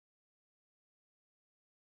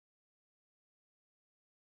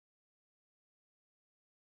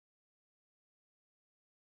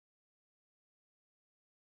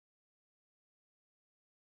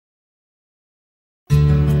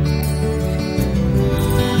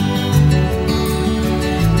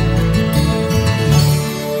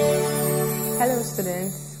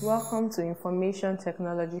welcome to Information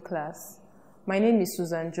Technology class. My name is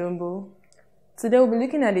Susan Jumbo. Today we'll be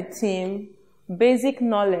looking at the theme, Basic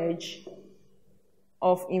Knowledge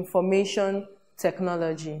of Information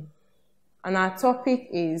Technology. And our topic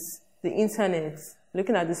is the Internet,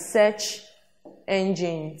 looking at the search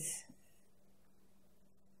engines.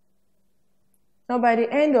 Now by the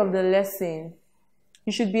end of the lesson,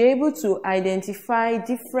 you should be able to identify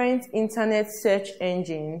different Internet search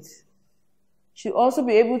engines. You should also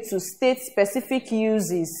be able to state specific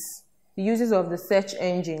uses of the search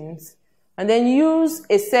engines, and then use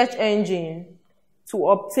a search engine to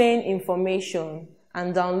obtain information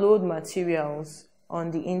and download materials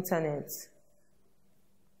on the Internet.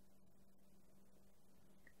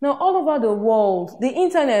 Now, all over the world, the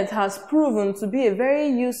Internet has proven to be a very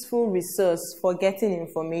useful resource for getting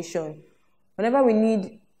information. Whenever we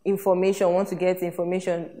need information, want to get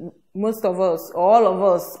information, most of us, or all of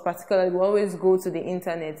us particularly, we always go to the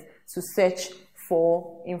Internet to search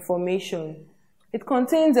for information. It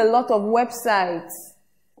contains a lot of websites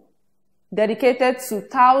dedicated to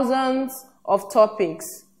thousands of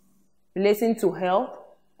topics relating to health,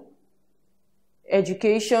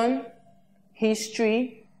 education,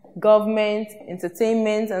 history, government,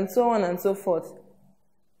 entertainment, and so on and so forth.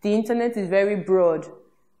 The Internet is very broad.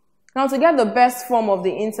 Now, to get the best form of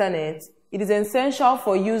the Internet, it is essential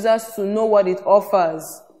for users to know what it offers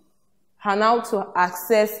and how to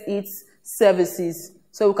access its services.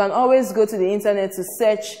 So we can always go to the Internet to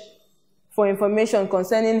search for information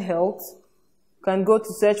concerning health. You can go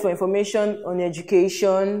to search for information on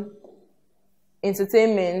education,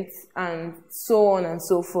 entertainment, and so on and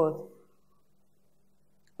so forth.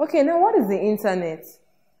 Okay, now what is the Internet?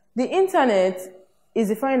 The Internet is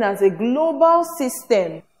defined as a global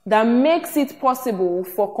system that makes it possible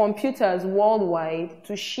for computers worldwide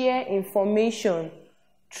to share information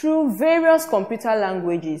through various computer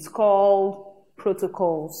languages called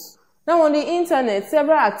protocols. Now, on the Internet,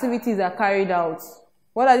 several activities are carried out.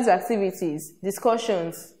 What are these activities?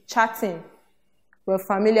 Discussions, chatting. We're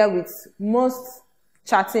familiar with most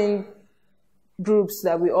chatting groups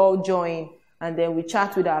that we all join, and then we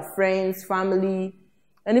chat with our friends, family,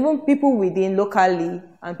 and even people within locally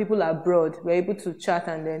and people abroad. We're able to chat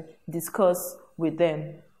and then discuss with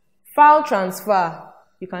them. File transfer.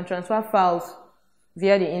 You can transfer files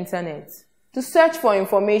via the Internet. To search for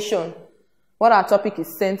information, what our topic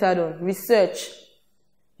is centered on, research.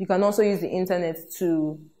 You can also use the Internet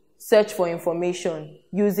to search for information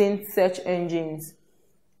using search engines.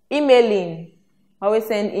 Emailing. Always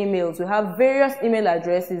send emails. We have various email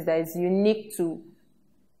addresses that is unique to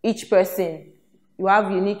each person. You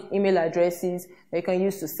have unique email addresses that you can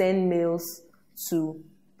use to send mails to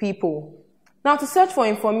people. Now, to search for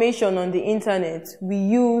information on the Internet, we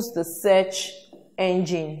use the search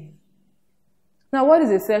engine. Now, what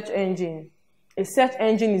is a search engine? A search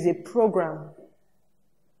engine is a program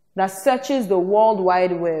that searches the World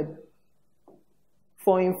Wide Web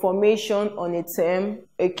for information on a term,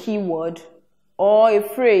 a keyword, or a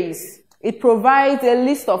phrase. It provides a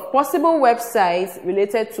list of possible websites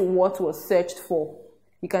related to what was searched for.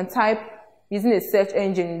 You can type using a search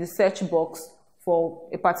engine in the search box for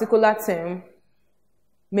a particular term,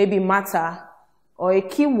 maybe matter, or a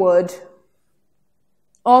keyword,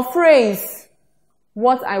 or phrase,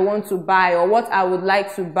 what I want to buy, or what I would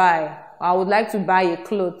like to buy, or I would like to buy a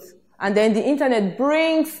cloth. And then the Internet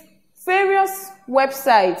brings various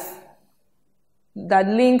websites that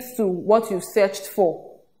links to what you searched for.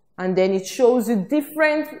 And then it shows you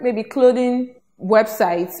different, maybe clothing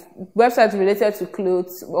websites related to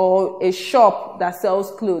clothes, or a shop that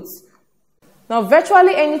sells clothes. Now,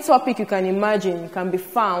 virtually any topic you can imagine can be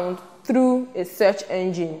found through a search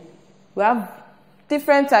engine. We have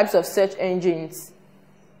different types of search engines.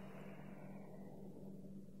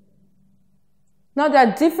 Now, there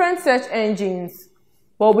are different search engines,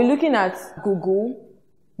 but we'll be looking at Google,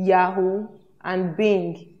 Yahoo, and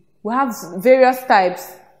Bing. We have various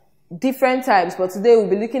types, different types, but today we'll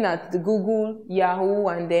be looking at the Google, Yahoo,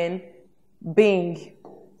 and then Bing.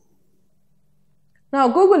 Now,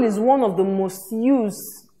 Google is one of the most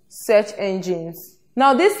used search engines.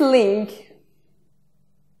 Now, this link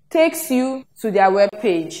takes you to their web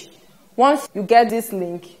page. Once you get this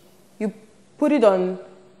link, you put it on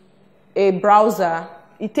a browser,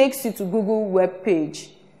 it takes you to Google web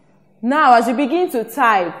page. Now, as you begin to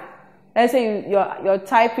type, let's say you're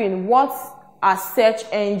typing what are search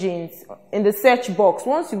engines in the search box.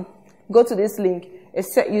 Once you go to this link,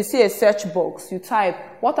 you see a search box. You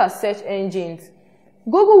type, what are search engines?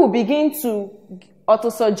 Google will begin to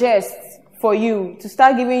auto-suggest for you, to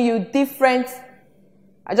start giving you different,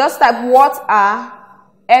 I just type what are,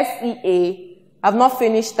 SEA, I've not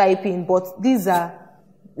finished typing, but these are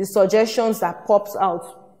the suggestions that pops out.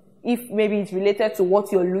 If maybe it's related to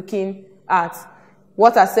what you're looking at.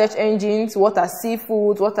 What are search engines? What are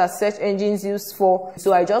seafood? What are search engines used for?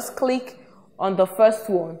 So I just click on the first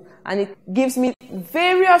one and it gives me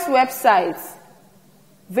various websites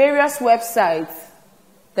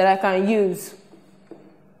that I can use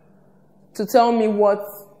to tell me what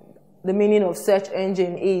the meaning of search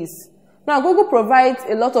engine is. Now, Google provides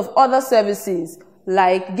a lot of other services,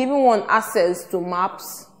 like giving one access to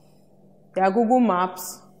maps. There are Google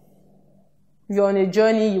Maps. If you're on a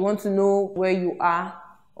journey, you want to know where you are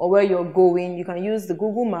or where you're going, you can use the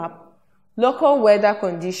Google Map. Local weather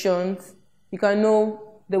conditions. You can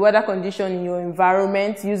know the weather condition in your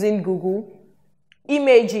environment using Google.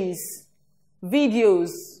 Images,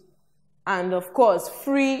 videos, and of course,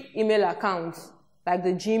 free email accounts like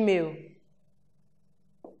the Gmail.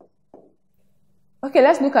 Okay,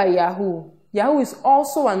 let's look at Yahoo. Yahoo is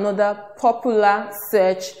also another popular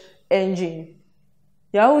search engine.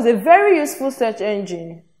 Yahoo is a very useful search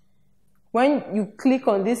engine. When you click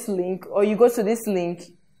on this link or you go to this link,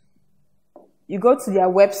 you go to their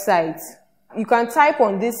website. You can type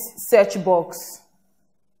on this search box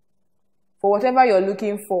for whatever you're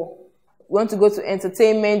looking for. You want to go to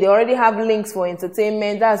entertainment, they already have links for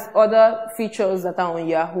entertainment. That's other features that are on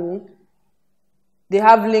Yahoo. They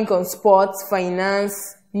have link on sports,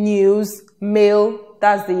 finance, news, mail.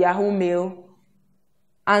 That's the Yahoo Mail.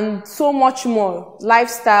 And so much more.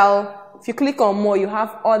 Lifestyle. If you click on more, you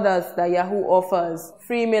have others that Yahoo offers.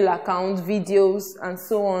 Free email accounts, videos, and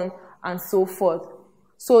so on and so forth.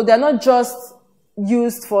 So they're not just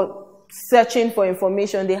used for searching for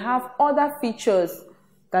information. They have other features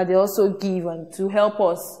that they also give and to help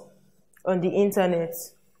us on the internet.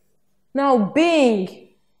 Now, Bing,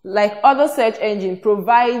 like other search engines,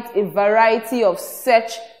 provides a variety of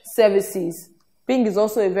search services. Bing is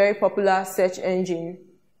also a very popular search engine.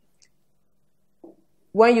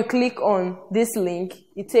 When you click on this link,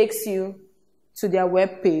 it takes you to their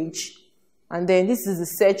web page. And then this is the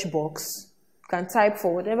search box. You can type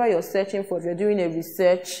for whatever you're searching for. If you're doing a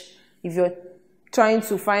research, if you're trying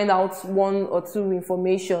to find out one or two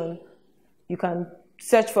information, you can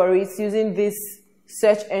search for it using this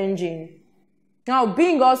search engine. Now,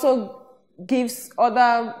 Bing also gives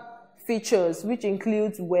other features, which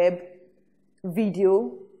includes web,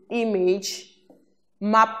 video, image,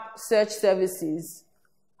 map search services,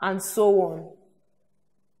 and so on.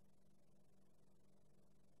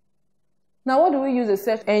 Now, what do we use a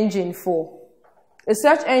search engine for? A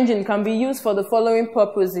search engine can be used for the following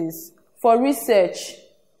purposes. For research,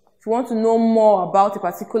 if you want to know more about a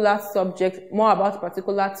particular subject, more about a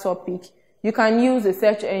particular topic, you can use a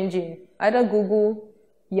search engine, either Google,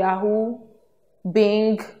 Yahoo,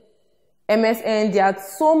 Bing, MSN. There are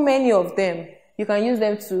so many of them. You can use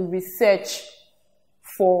them to research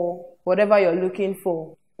for whatever you're looking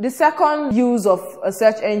for. The second use of a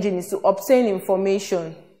search engine is to obtain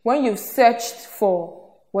information. When you've searched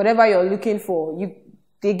for whatever you're looking for,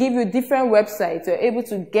 they give you different websites. You're able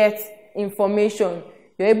to get information.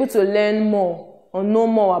 You're able to learn more or know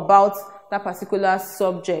more about that particular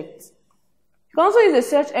subject. You can also use a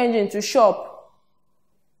search engine to shop.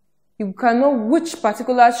 You can know which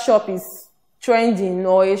particular shop is trending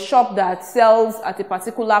or a shop that sells at a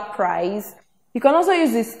particular price. You can also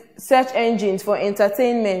use this search engines for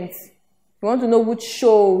entertainment. You want to know which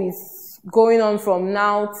show is going on from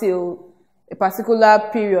now till a particular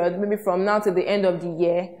period, maybe from now till the end of the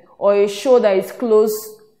year, or a show that is close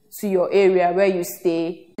to your area where you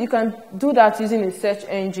stay. You can do that using a search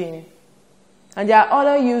engine. And there are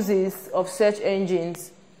other uses of search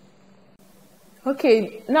engines.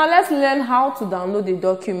 Okay, now let's learn how to download a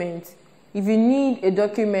document. If you need a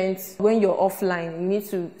document when you're offline, you need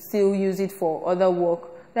to still use it for other work.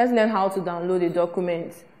 Let's learn how to download a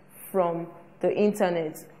document from the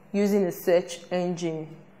internet using a search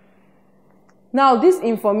engine. Now, this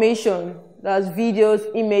information, that's videos,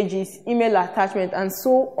 images, email attachment, and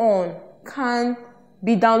so on, can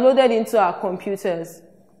be downloaded into our computers.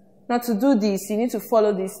 Now, to do this, you need to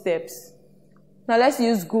follow these steps. Now, let's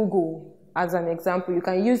use Google as an example. You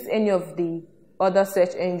can use any of the other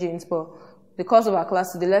search engines, but the course of our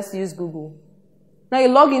class today, let's use Google. Now, you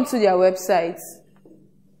log into their websites.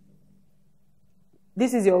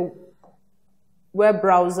 This is your web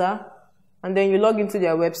browser, and then you log into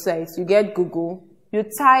their websites. You get Google. You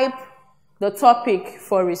type the topic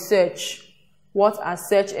for research. What are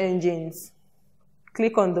search engines?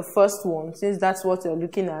 Click on the first one, since that's what you're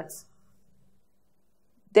looking at.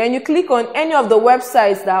 Then you click on any of the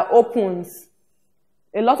websites that opens.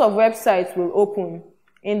 A lot of websites will open.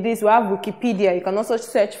 In this, we have Wikipedia. You can also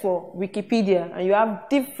search for Wikipedia, and you have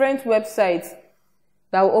different websites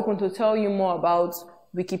that will open to tell you more about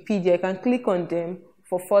Wikipedia. You can click on them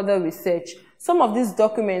for further research. Some of these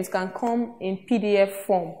documents can come in PDF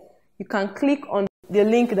form. You can click on the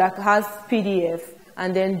link that has PDF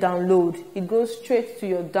and then download. It goes straight to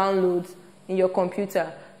your downloads in your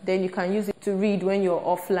computer. Then you can use it to read when you're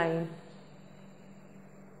offline.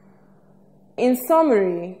 In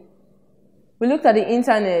summary, we looked at the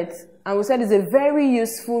internet and we said it's a very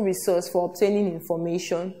useful resource for obtaining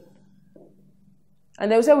information.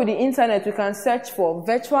 And then we said with the internet, we can search for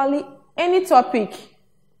virtually any topic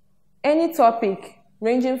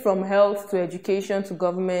ranging from health to education to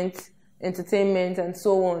government, entertainment, and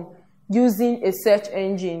so on, using a search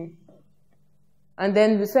engine. And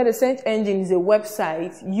then we said a search engine is a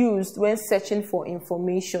website used when searching for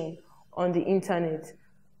information on the internet.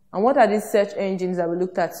 And what are these search engines that we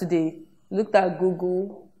looked at today? We looked at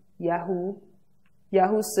Google, Yahoo,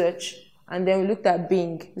 Yahoo search, and then we looked at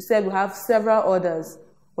Bing. We said we have several others.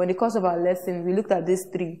 But in the course of our lesson, we looked at these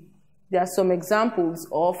three. There are some examples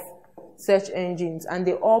of search engines, and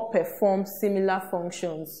they all perform similar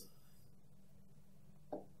functions.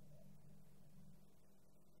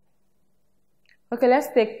 Okay, let's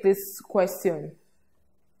take this question.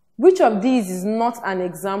 Which of these is not an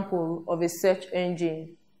example of a search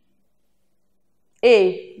engine?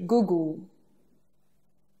 A. Google.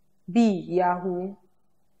 B. Yahoo.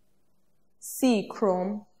 C.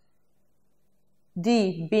 Chrome.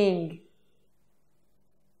 D. Bing.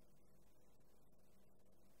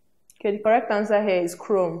 Okay, the correct answer here is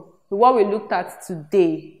Chrome. What we looked at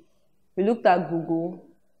today, we looked at Google,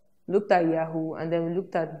 looked at Yahoo, and then we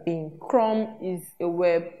looked at Bing. Chrome is a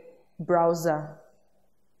web browser.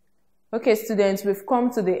 Okay, students, we've come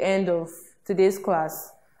to the end of today's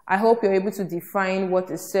class. I hope you're able to define what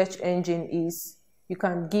a search engine is. You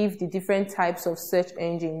can give the different types of search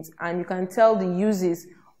engines, and you can tell the uses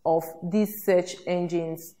of these search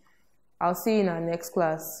engines. I'll see you in our next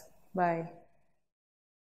class. Bye.